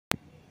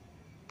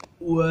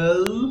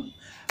Well,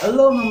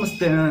 hello,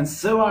 namaste, and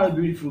so are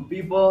beautiful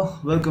people.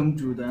 Welcome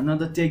to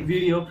another tech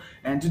video.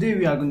 And today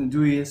we are going to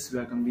be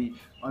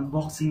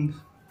unboxing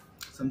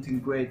something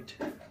great,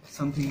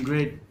 something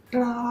great. We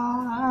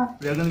are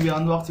going to be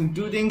unboxing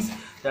two things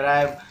that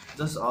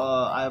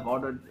I have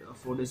ordered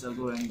 4 days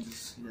ago, and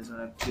that's what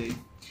I have today.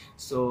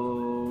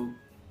 So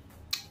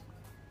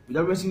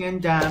without wasting any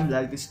time,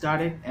 let's get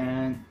started.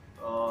 And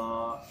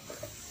I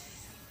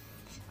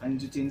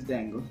need to change the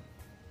angle.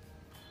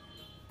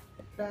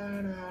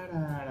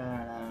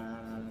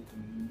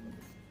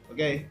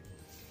 Okay,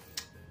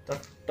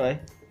 toy.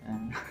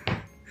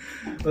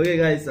 Okay,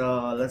 guys,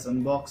 let's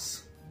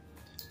unbox.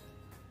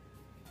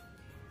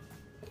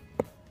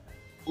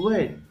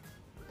 Wait,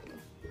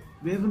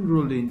 we haven't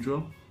rolled the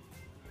intro.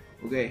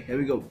 Okay, here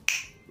we go.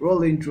 Roll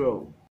the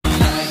intro.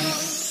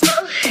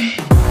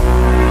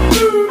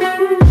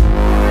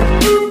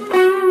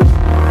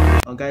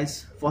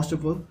 Guys, first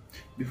of all,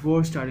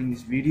 before starting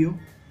this video,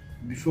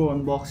 before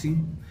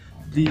unboxing,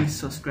 please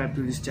subscribe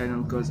to this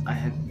channel because I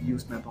have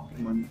used my pocket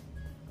money.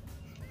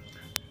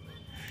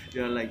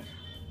 You're like,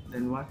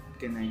 then what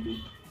can I do?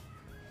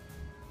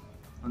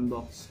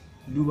 Unbox.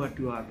 Do what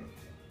you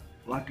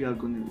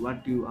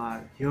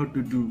are here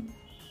to do.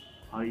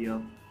 Hurry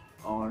up,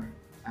 or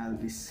I'll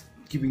be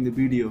keeping the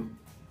video.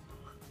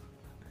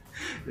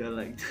 You're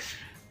like,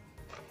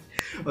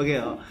 okay,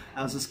 I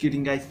was just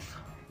kidding, guys.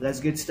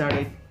 Let's get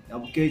started.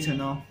 Okay,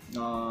 channel.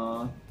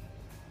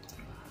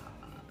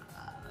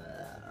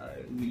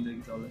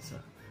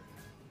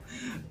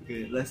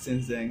 Okay, let's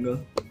change the angle.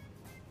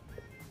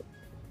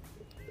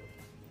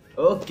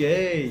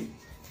 Okay,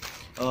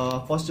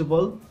 first of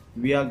all,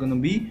 we are gonna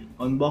be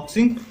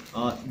unboxing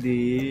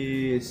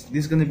this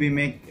is gonna be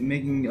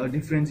making a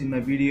difference in my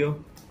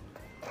video.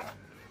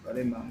 Are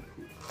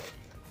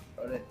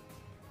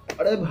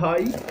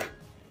bhai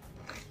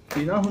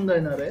pina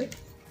hunda na re.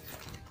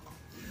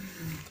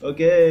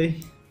 Okay,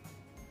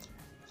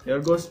 here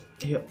goes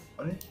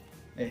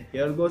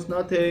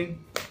nothing.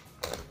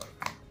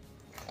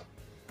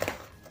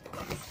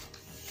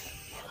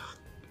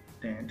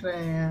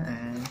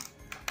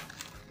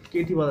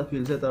 KT wala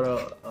feel cha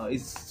tara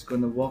it's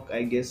gonna work,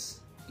 I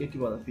guess. KT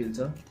wala feel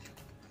cha,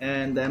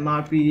 and the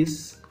MRP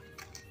is,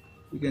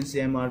 you can see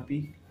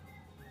MRP.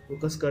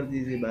 Focus kar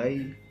dijiye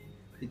bhai,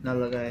 itna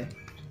lagaye.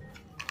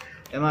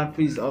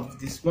 MRP is of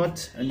this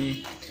much,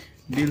 and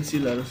bill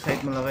seal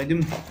side ma lagai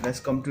dim. Let's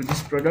come to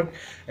this product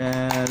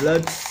and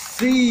let's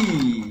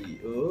see.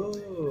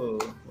 Oh,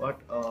 what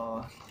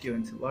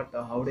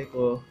howde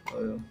ko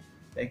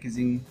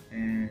packaging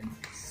and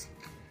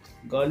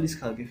girlish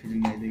khalke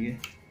feeling aidege.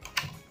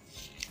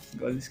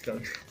 Girlish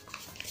khalke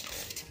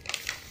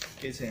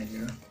ke cha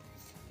here.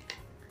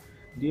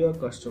 Dear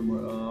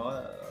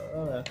customer,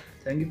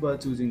 thank you for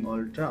choosing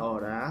Ultra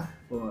Aura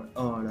for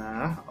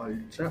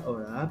Ultra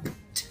Aura.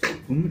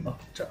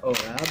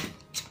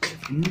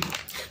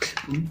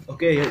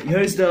 Okay, here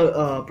is the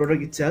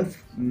product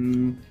itself.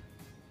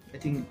 I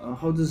think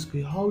how does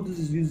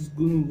this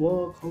gonna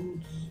work? How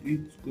does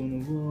it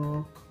gonna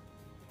work?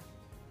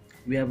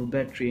 We have a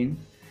battery in.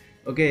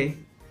 Okay,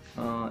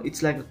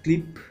 it's like a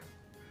clip.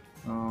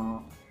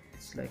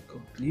 It's like a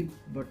clip,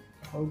 but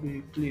how do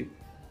you clip?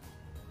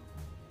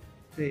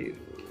 Hey,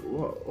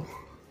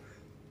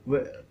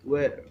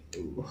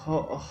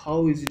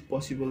 how is it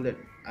possible that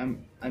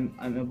I'm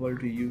able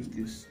to use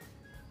this?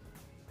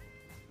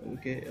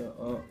 Okay,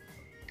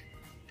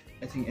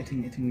 I think we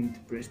need to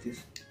press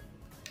this.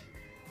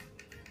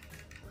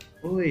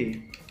 Oh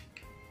wait,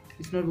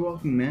 it's not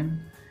working,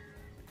 man.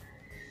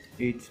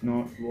 It's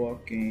not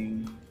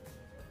working.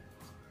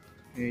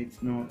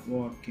 It's not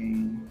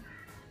working.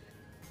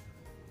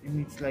 And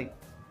it's like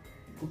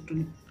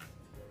totally.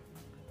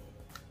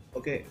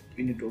 Okay,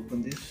 we need to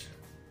open this,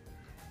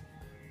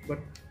 but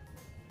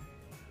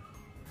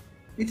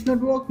it's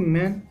not working,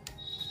 man.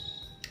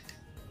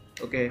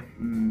 Okay,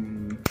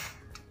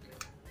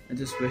 I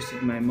just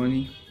wasted my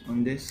money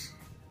on this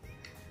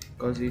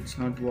because it's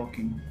not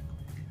working.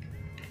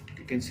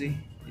 You can see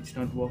it's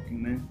not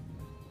working, man.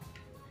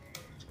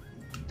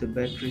 The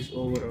battery is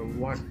over, or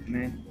what,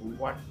 man?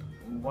 What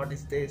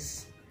is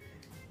this?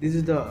 This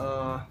is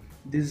the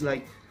this is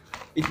like,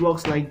 it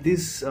works like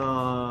this.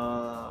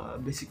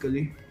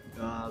 Basically,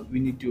 we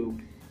need to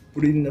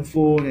put it in the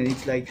phone, and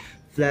it's like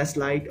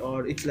flashlight,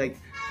 or it's like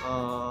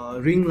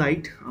ring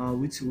light,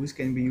 which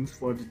can be used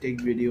for the tech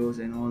videos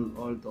and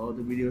all the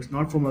other videos,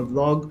 not from a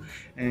vlog.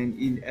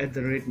 And at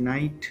the red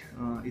night,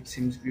 it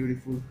seems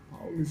beautiful.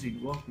 How does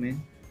it work,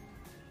 man?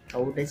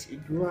 How does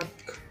it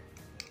work?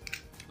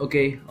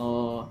 Okay,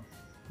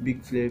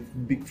 big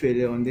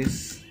failure on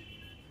this.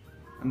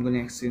 I'm gonna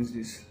exchange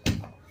this.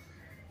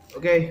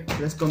 Okay,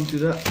 let's come to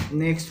the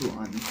next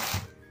one.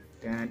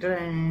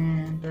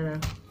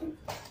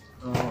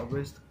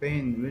 Where's the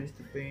pen? Where's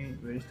the pen?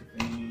 Where's the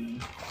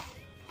pen?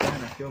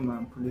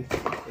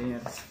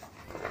 Yes.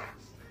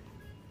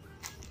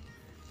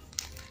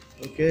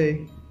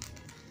 Okay.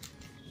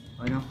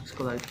 I know it's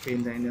called like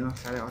pen. I know.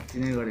 Sorry, I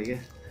didn't go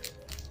again.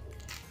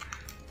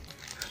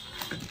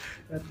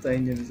 That's the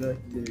engine, sir.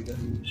 There we go.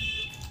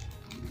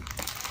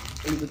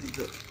 अलिकति त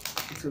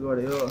यसो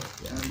गऱ्यो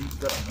त्यहाँदेखि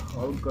त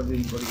हल्का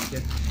गरिदिनु पर्यो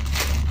क्या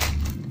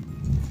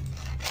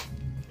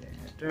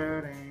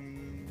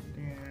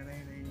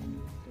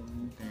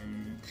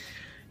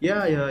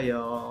yeah,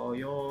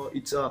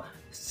 it's a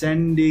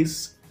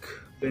SanDisk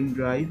pen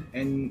drive,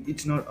 and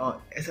it's not a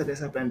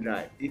SATA pen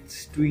drive,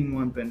 it's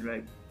 2-in-1 pen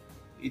drive.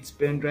 It's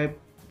pen drive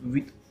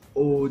with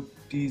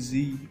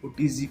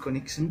OTG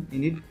connection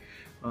in it.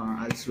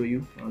 I'll show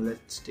you.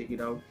 Let's take it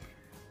out.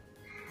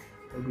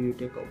 How do you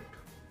take out?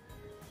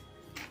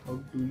 How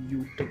do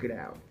you take it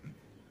out?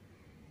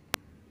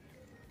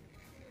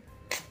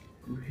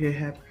 We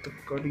have the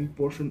cutting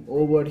portion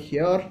over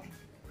here.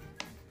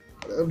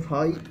 अरे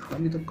भाई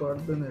हामी त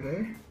काट्दैन रे,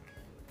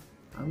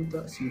 हामी त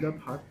सिधा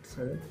फाट्छ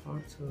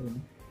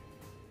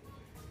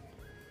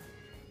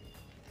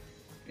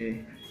ए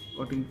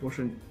cutting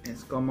portion has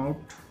come out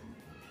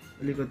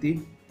अलिकति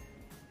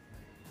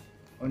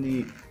अनि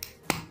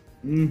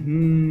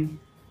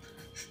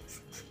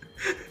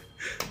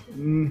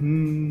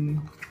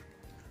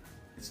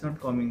it's not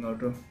coming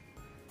out.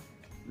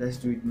 Let's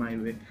do it my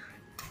way.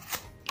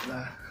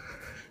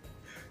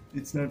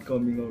 It's not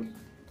coming out.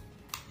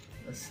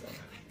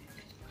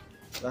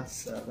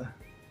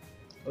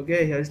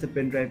 Okay, here's the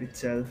pen drive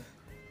itself,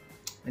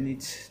 and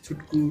it's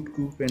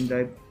Suktti pen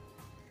drive.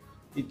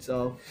 It's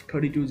of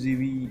 32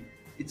 GB.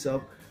 It's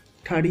of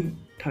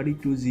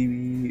 32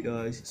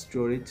 GB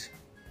storage,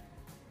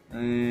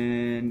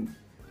 and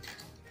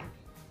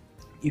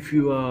if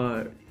you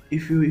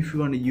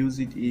want to use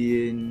it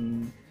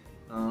in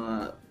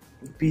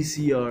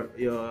PC or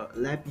your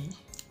lappy,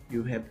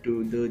 you have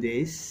to do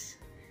this.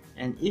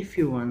 And if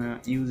you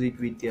wanna use it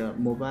with your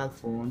mobile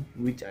phone,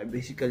 which I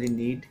basically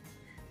need,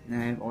 and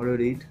I have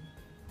ordered it,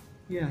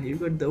 yeah, you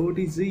got the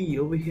OTG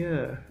over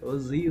here.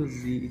 OZ,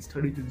 it's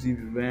 32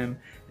 GB RAM,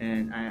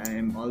 and I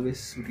am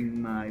always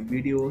shooting my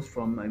videos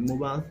from my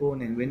mobile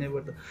phone. And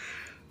whenever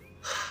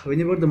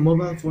the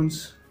mobile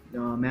phone's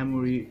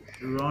memory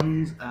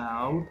runs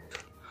out,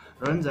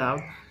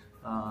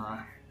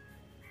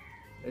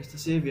 there's the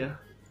savior.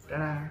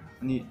 Ta-da!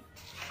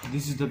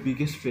 This is the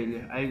biggest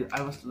failure.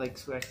 I was like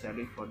so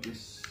excited for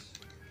this.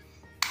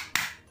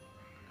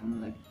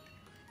 I'm like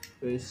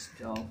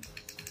pissed off.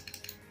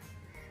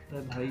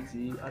 अरे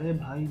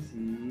भाई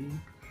जी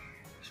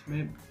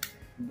इसमें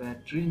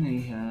battery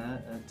नहीं है,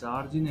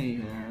 charge ही नहीं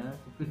है,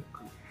 तो फिर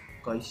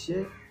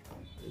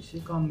कैसे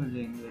काम में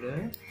लेंगे रे?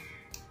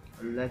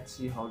 Let's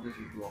see how does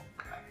it work.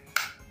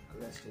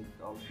 Let's take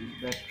out this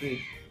battery.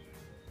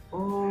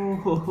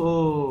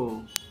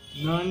 Oh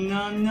no,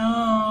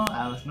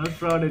 I was not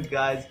frauded,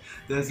 guys.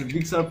 There's a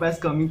big surprise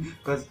coming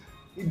because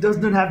it does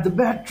not have the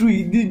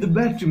battery. It needs the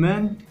battery,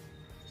 man.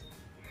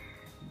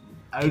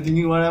 Are you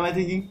thinking what am I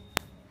thinking?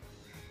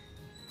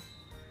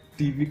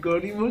 TV ko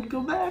remote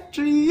ko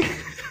battery.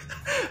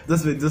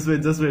 Just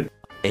wait.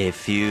 A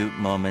few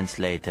moments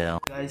later.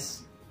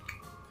 Guys,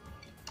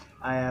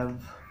 I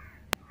have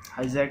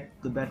hijacked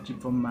the battery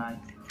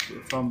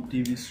from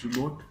TV's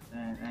remote,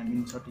 and I'm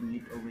inserting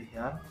it over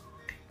here,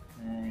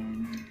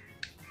 and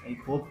I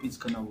hope it's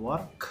gonna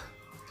work.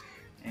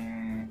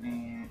 And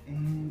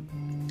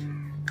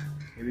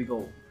here we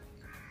go.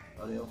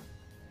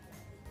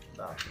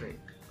 That's great.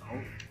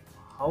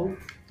 How?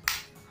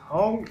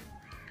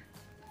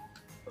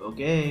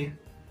 Okay.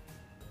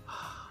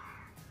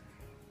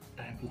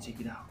 Time to check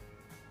it out.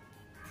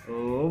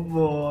 Oh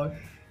boy.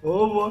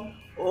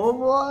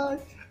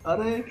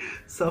 अरे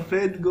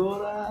सफेद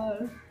गोरा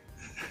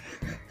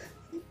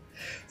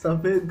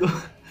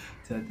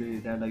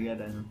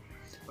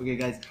Okay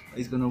guys,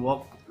 it's gonna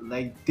work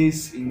like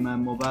this in my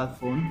mobile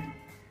phone.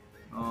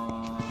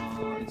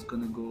 It's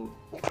gonna go,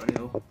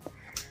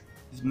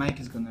 this mic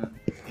is gonna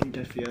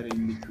interfere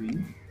in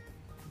between,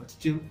 but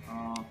still,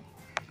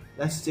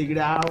 let's check it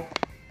out.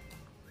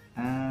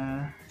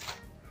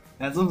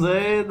 That's what I'm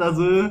saying, that's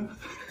it.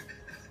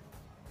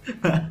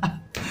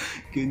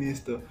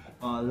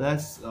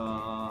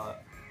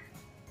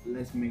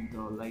 Let's make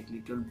the light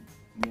little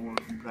more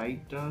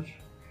brighter.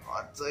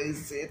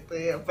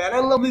 Fair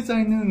and lovely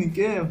छैन नि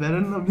के, fair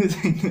and lovely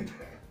छैन.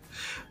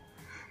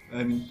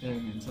 I mean fair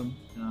and handsome.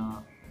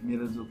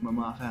 मेरो जोकमा म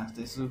आफै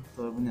हाँस्दैछु,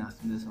 तर पनि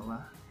हाँस्दिदैछ होला.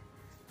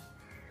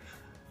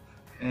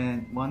 And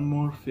one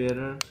more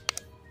fairer.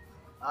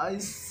 I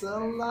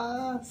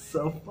saw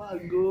Safa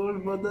Gore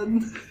Badan.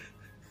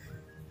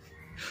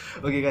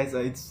 Okay guys,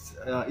 it's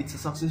a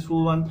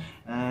successful one,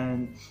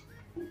 and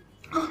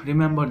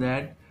remember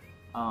that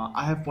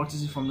I have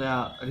purchased it from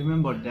there.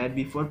 Remember that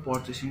before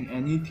purchasing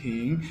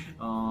anything,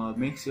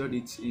 make sure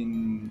it's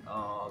in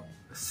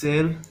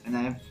sale, and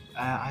I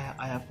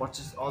have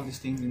purchased all these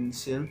things in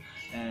sale.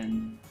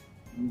 And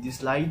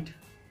this light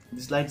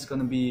is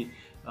gonna be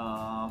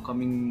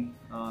coming,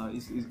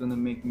 is gonna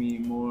make me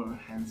more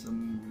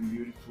handsome,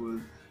 beautiful,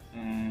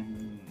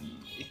 and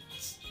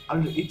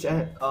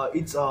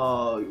it's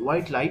a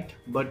white light,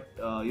 but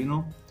you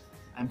know,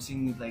 I'm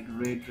seeing like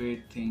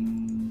red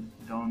thing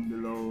down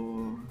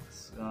below.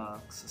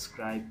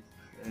 Subscribe,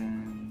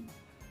 and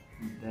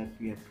that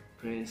we have to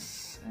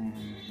press, and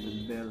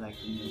the bell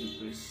icon you have to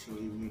press so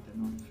you get a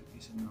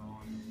notification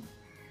on.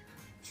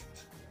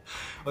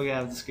 Okay,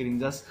 I'm just kidding.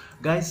 Just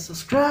guys,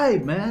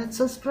 subscribe, man.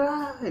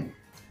 Subscribe.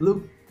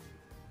 Look,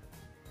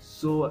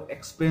 so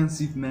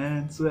expensive,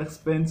 man. So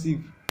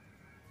expensive.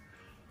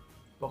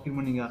 Pocket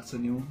money got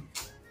new.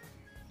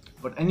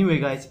 But anyway,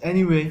 guys.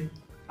 Anyway,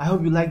 I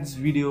hope you like this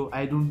video.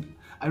 I don't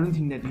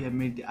think that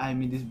I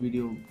made this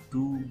video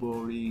too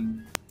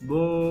boring.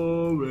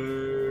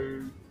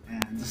 Boring.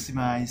 And just see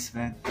my eyes,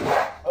 man.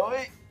 Oh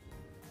wait.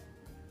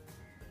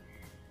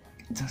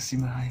 Just see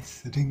my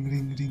eyes. Ring,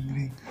 ring, ring,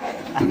 ring.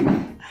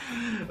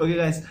 Okay,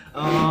 guys.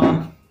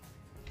 I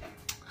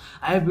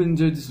hope you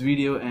enjoyed this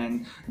video,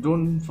 and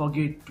don't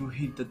forget to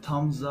hit the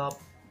thumbs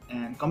up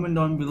and comment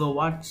down below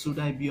what should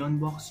I be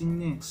unboxing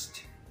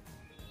next.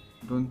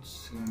 Don't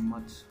say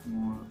much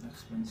more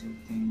expensive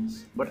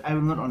things, but I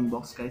will not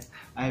unbox, guys.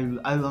 I'll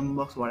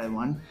unbox what I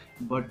want.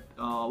 But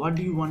what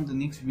do you want the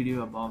next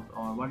video about,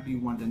 or what do you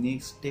want the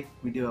next tech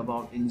video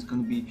about? And it's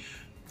gonna be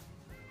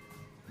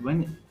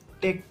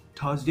Tech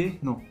Thursday,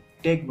 no,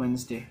 Tech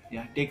Wednesday.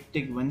 Yeah,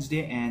 Tech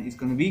Wednesday, and it's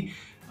gonna be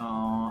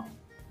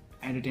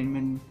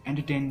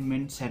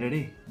entertainment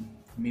Saturday,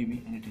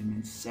 maybe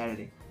entertainment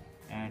Saturday.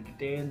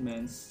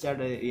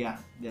 Yeah,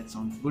 that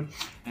sounds good.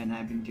 And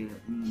I've been here.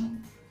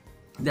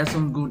 That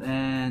sounds good,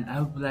 and I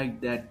hope you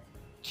like that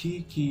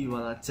Kiki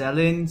Wala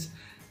challenge.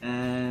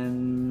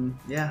 And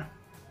yeah,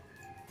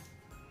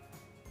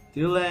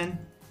 till then,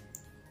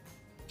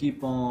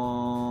 keep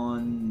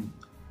on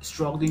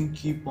struggling,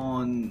 keep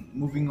on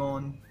moving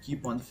on,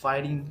 keep on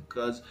fighting,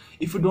 because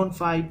if you don't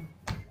fight,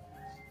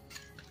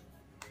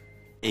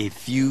 A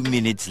few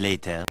minutes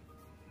later.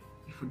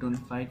 if you don't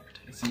fight,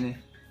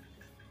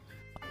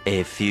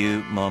 A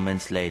few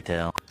moments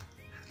later.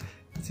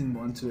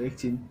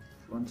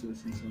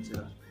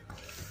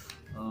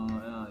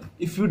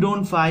 if you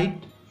don't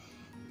fight,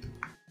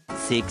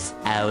 6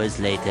 hours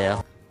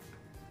later.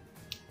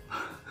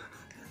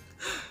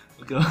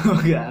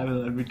 okay, I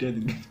will be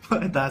telling you.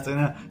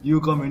 You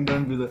comment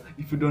down below.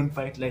 If you don't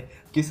fight, like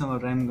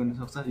केसँग rhyme गर्न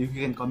सक्छ, you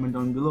can comment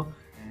down below.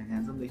 And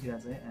handsome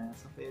देखिरहेछ है,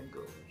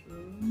 सफेदको.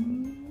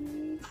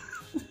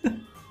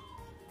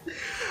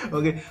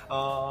 Okay,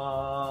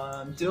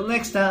 until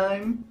next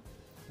time,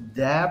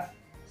 Dap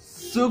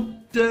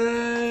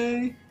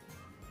Suktti.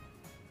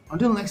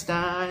 Until next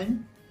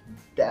time,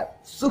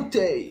 Dap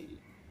Suktti.